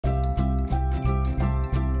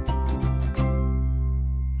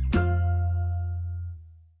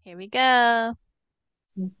we go.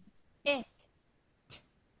 It.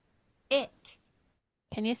 It.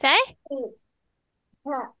 Can you say?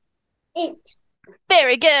 It.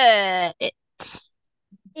 Very good. It.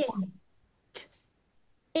 It.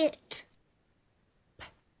 It.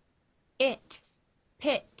 It.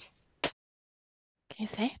 Pit. Can you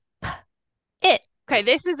say? It. Okay,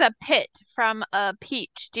 this is a pit from a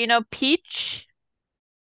peach. Do you know peach?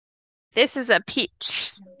 This is a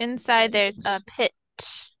peach. Inside there's a pit.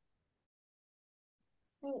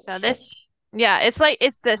 So this, yeah, it's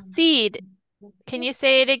the seed. Can you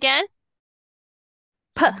say it again?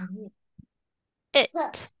 P. It.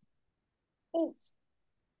 It.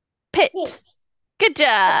 Pit. Good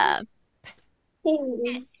job.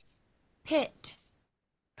 Pit.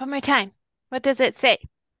 One more time. What does it say?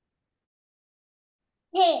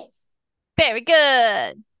 It. Very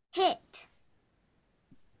good. Hit.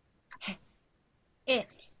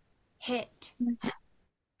 It. Hit.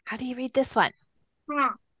 How do you read this one?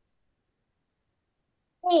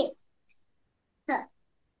 It.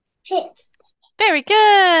 Hit. Very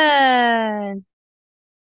good.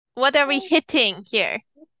 What are we hitting here?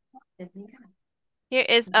 Here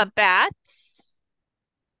is a bat.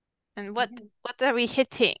 And what are we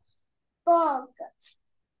hitting? Bog.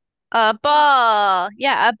 A ball.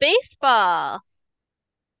 Yeah, a baseball.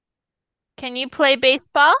 Can you play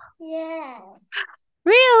baseball? Yes.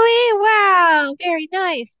 Really? Wow. Very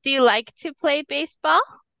nice. Do you like to play baseball?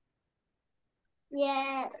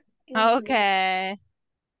 Yes. Okay.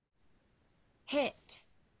 Hit.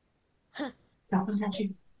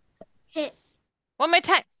 Hit. One more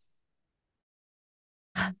time.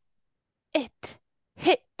 It.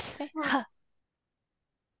 Hit.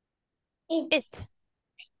 It. It.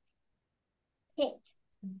 Hit.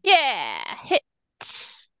 Yeah. Hit.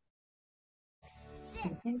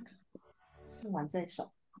 玩这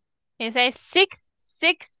首。 You say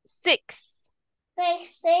 666.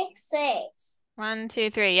 666. 1, 2,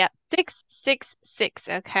 3. Yep. 666.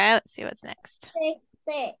 Okay, let's see what's next.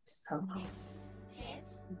 66. 很好。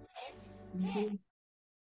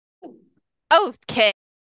 Okay.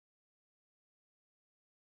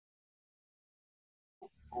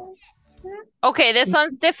 Okay, this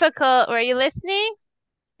one's difficult. Were you listening?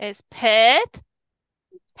 It's pit,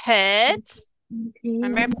 pit.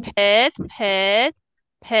 Remember pit, pit,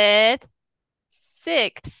 pit.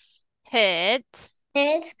 6, pit.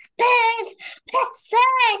 Pit. Pit. Pit.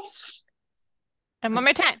 6. And one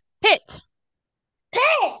more time. Pit.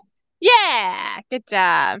 Pit. Yeah, good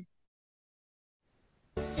job.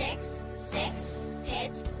 6. 6.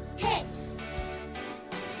 Hit. Hit.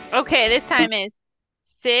 Okay, this time is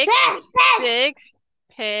 6, 6, pit,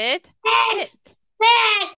 pit.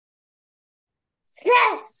 6.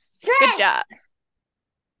 6. Good job.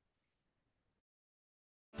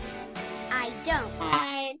 I don't.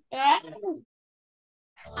 I don't.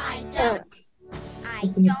 I don't. I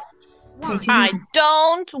don't want. I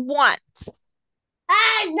don't want.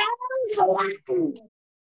 I don't want.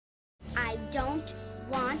 I don't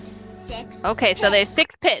want 6. Okay, so there's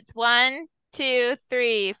 6 pits. 1, 2,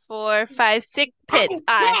 3, 4, 5, 6 pits.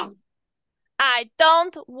 I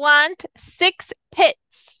don't want 6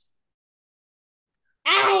 pits.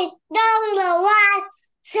 I don't want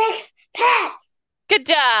 6 pets. Good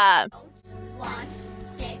job. Want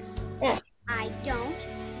 6. I don't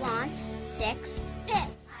want 6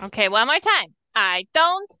 pets. Okay, one more time. I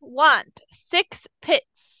don't want 6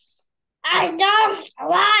 pits. I don't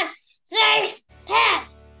want 6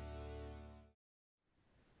 pets.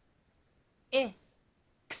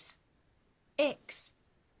 X. X.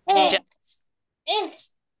 Good job. X.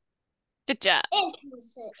 Good job.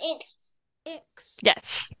 X. X. X.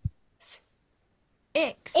 Yes.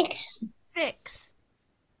 X. X. 6.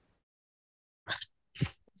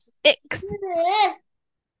 X.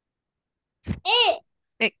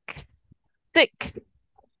 X. X. 6.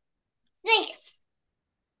 6.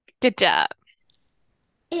 Good job.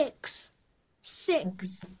 X.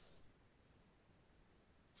 6.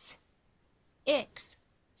 X.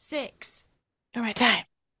 6. One more time.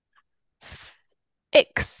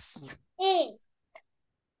 X.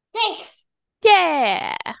 6.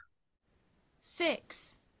 Yeah.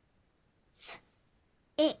 6.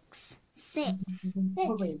 X. 6.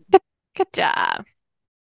 Good job.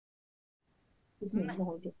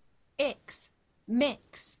 X.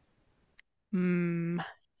 Mix.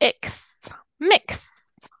 X. Mix.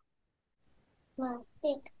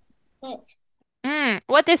 X.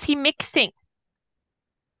 What is he mixing?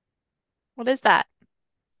 What is that?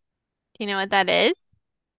 Do you know what that is?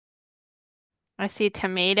 I see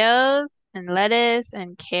tomatoes and lettuce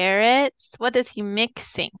and carrots. What is he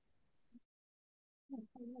mixing?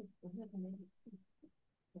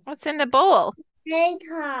 What's in the bowl?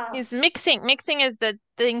 Potato. He's mixing. Mixing is the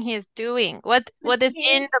thing he's doing. What is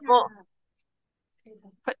in the bowl?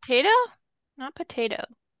 Potato? Not potato.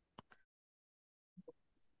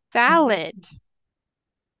 Salad.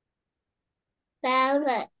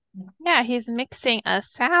 Salad. Yeah, he's mixing a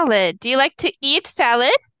salad. Do you like to eat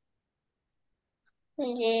salad?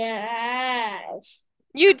 Yes.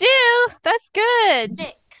 You do. That's good.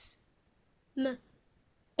 Mix.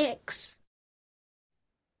 Mix.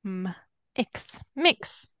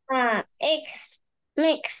 Mix. X.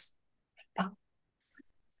 Mix.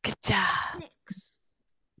 Good job. Mix.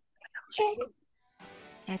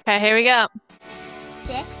 Okay, here we go.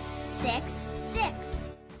 6, 6, 6.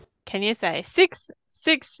 Can you say 6,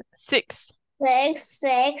 6, 6? 6,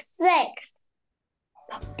 6, 6.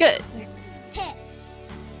 Good. Pit.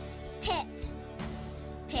 Pit.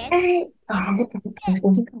 Pit.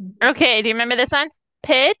 Okay, do you remember this one?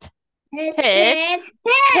 Pit, Pit. Pit.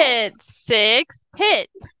 Pit. 6, pit.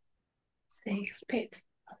 6 pit.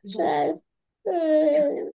 Pit.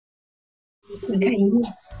 你看一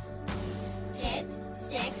面， Pit.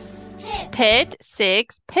 6, pit. Pit,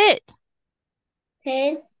 6, pit.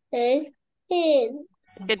 Pit. 6, pit.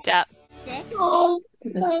 Good job. 6. 这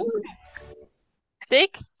个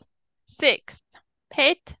 6, 6.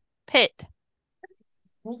 Pit, pit.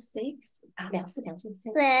 6啊，两次 6,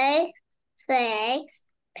 6,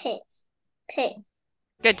 pit. Pit.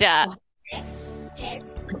 Good job. 6, pit.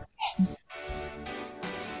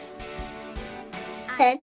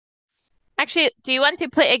 Pit. Actually, do you want to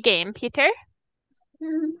play a game, Peter?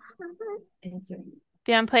 answer.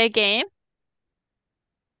 Do you want to play a game?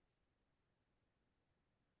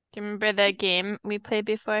 Do you remember the game we played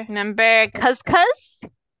before? Remember Cuz Cuz?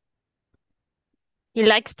 He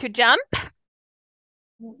likes to jump.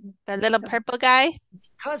 The little purple guy.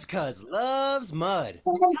 Cuz loves mud.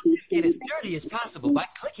 Get as dirty as possible by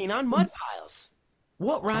clicking on mud piles.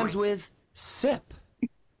 What rhymes with sip?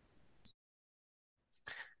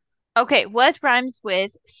 Okay, what rhymes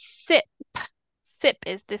with sip? Sip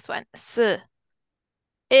is this one. S.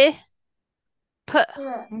 I. P.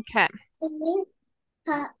 Okay,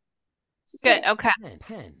 good. Okay,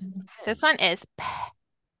 Pen. this one is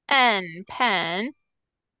pen. Pen.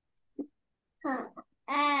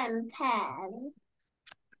 And pen.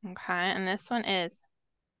 Okay, and this one is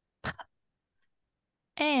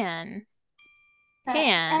an.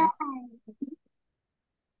 Pan.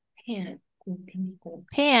 Pan 古苹果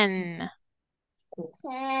Pan.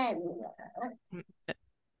 Pen.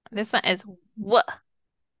 This one is w.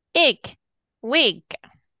 Ig. Wig.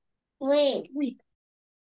 Wig.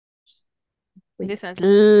 This one's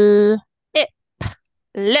l. Ip.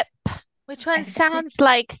 Lip. Which one sounds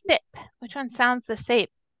like sip? Which one sounds the same?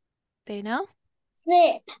 Do you know?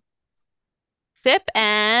 Sip. Sip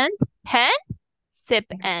and pen. Sip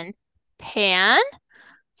and pan.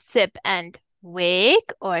 Sip and wig.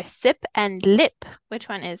 Or sip and lip. Which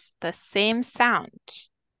one is the same sound?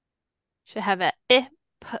 Should have a ip.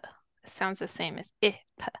 It sounds the same as ip.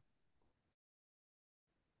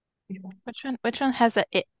 Which one has a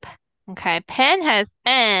ip? Okay, pen has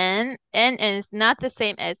n. N is not the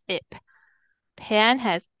same as ip. Pan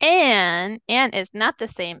has an is not the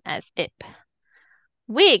same as ip.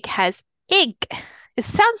 Wig has ig. It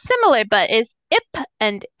sounds similar, but it's ip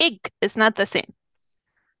and ig. It's not the same.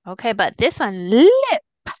 Okay, but this one, lip,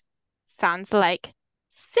 sounds like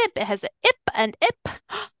sip. It has a ip and ip.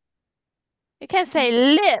 You can say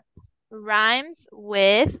lip rhymes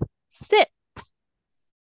with sip.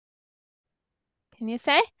 Can you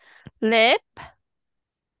say lip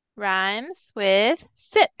rhymes with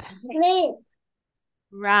sip? Lip.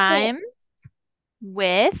 Rhymes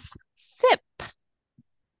with sip.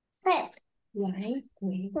 Sip. 来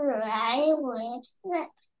回 Right with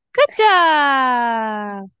sip. Good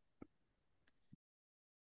job.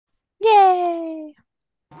 Yay.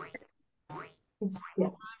 it's yeah.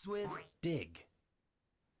 Rhymes with dig.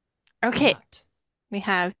 Okay, Nut. we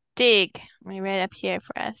have dig. Let me write up here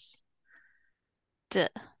for us. D.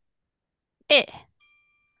 I.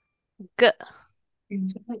 G.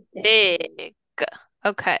 Enjoy that. Dig.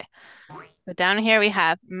 Okay. So down here we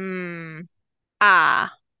have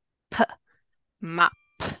ah, p, mop.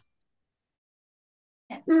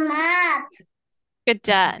 Map. Good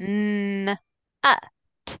job. N,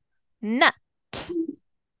 t, nut.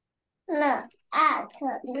 Look at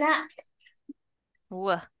nut.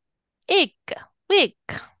 W, ig, wig.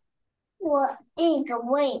 What is a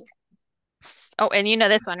wig? Oh, and you know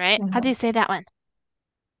this one, right? How do you say that one?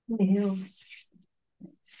 没有 S.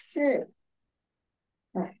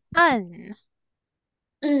 Un.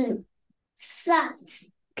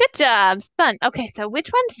 Socks. Good job, son. Okay, so which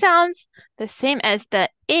one sounds the same as the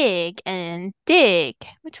egg and dig?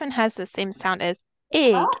 Which one has the same sound as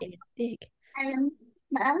egg and dig?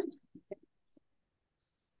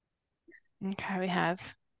 Okay, we have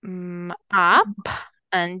up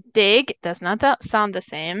and dig does not sound the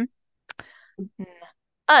same.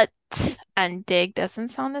 Ut and dig doesn't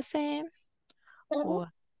sound the same.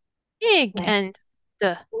 Wig Này, and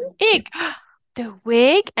the egg. The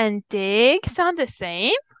wig and dig sound the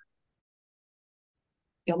same?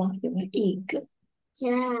有吗？有没有一个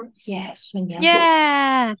Yeah.？Yes，所以你要说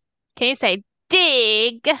Yeah. Can you say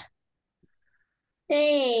dig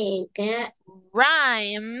Big.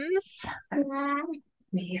 rhymes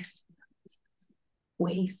with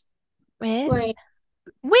with，with Wig.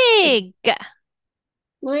 wig?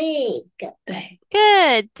 Wig. 对，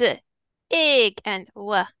 Good. Egg and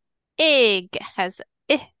egg has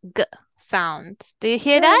ig sounds. Do you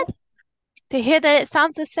hear that? Do you hear that it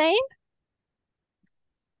sounds the same?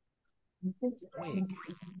 Wig.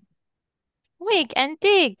 Wig and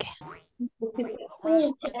dig. What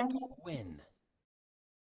rhymes with win?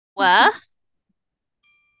 What?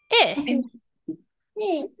 Eh.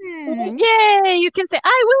 Wig. Yay! You can say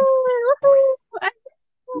I win! Woohoo! I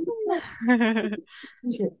win!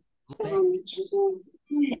 是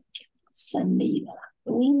Lick. 胜利了啦。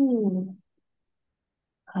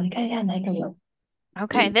好，你看一下哪一个有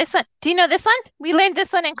Okay, this one. Do you know this one? We learned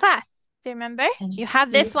this one in class. Do you remember? You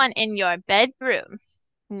have this one in your bedroom.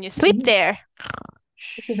 And you sleep there.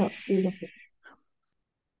 是什么？第一个是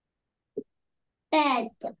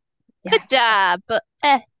Bed. Good job.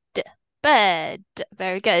 Bed.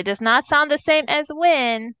 Very good. It does not sound the same as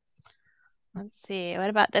win. Let's see. What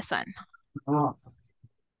about this one? 哦，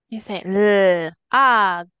 You say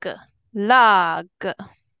log. Log.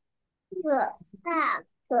 Bag.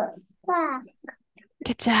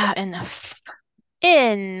 Good job. And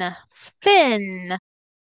fin. Fin.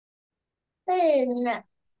 Thin.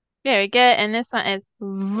 Very good. And this one is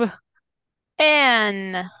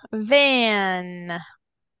van. Green.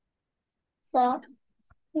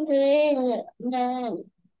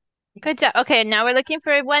 Good job. Okay, now we're looking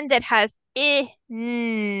for one that has in.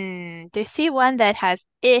 Do you see one that has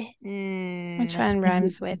in? Which one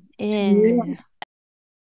rhymes with in?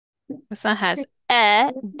 This one has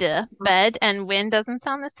bed, and win doesn't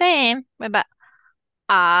sound the same. What about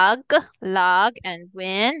log, and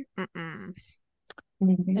win?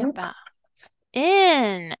 What about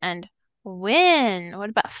in and win? What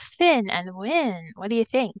about fin and win? What do you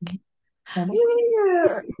think?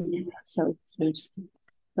 So it's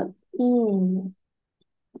用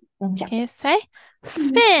讲 Can you say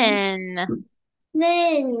fin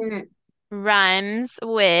Thin. rhymes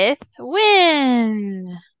with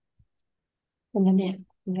win? 怎么念？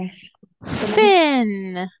应该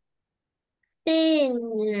Fin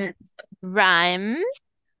Thin. rhymes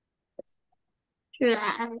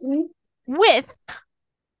Dry. with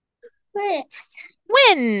With.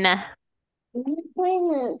 win.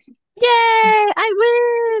 Wing. Yay! I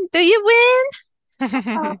win! Do you win?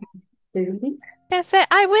 từ Can say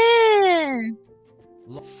I win.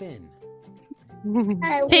 Fin.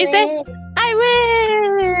 I Can you say win. I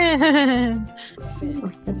win?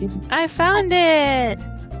 Fin. I found it.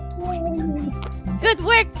 Good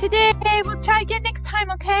work today. We'll try again next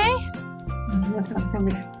time, okay?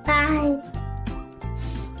 Bye.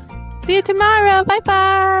 See you tomorrow. Bye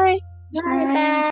bye. Bye. Bye.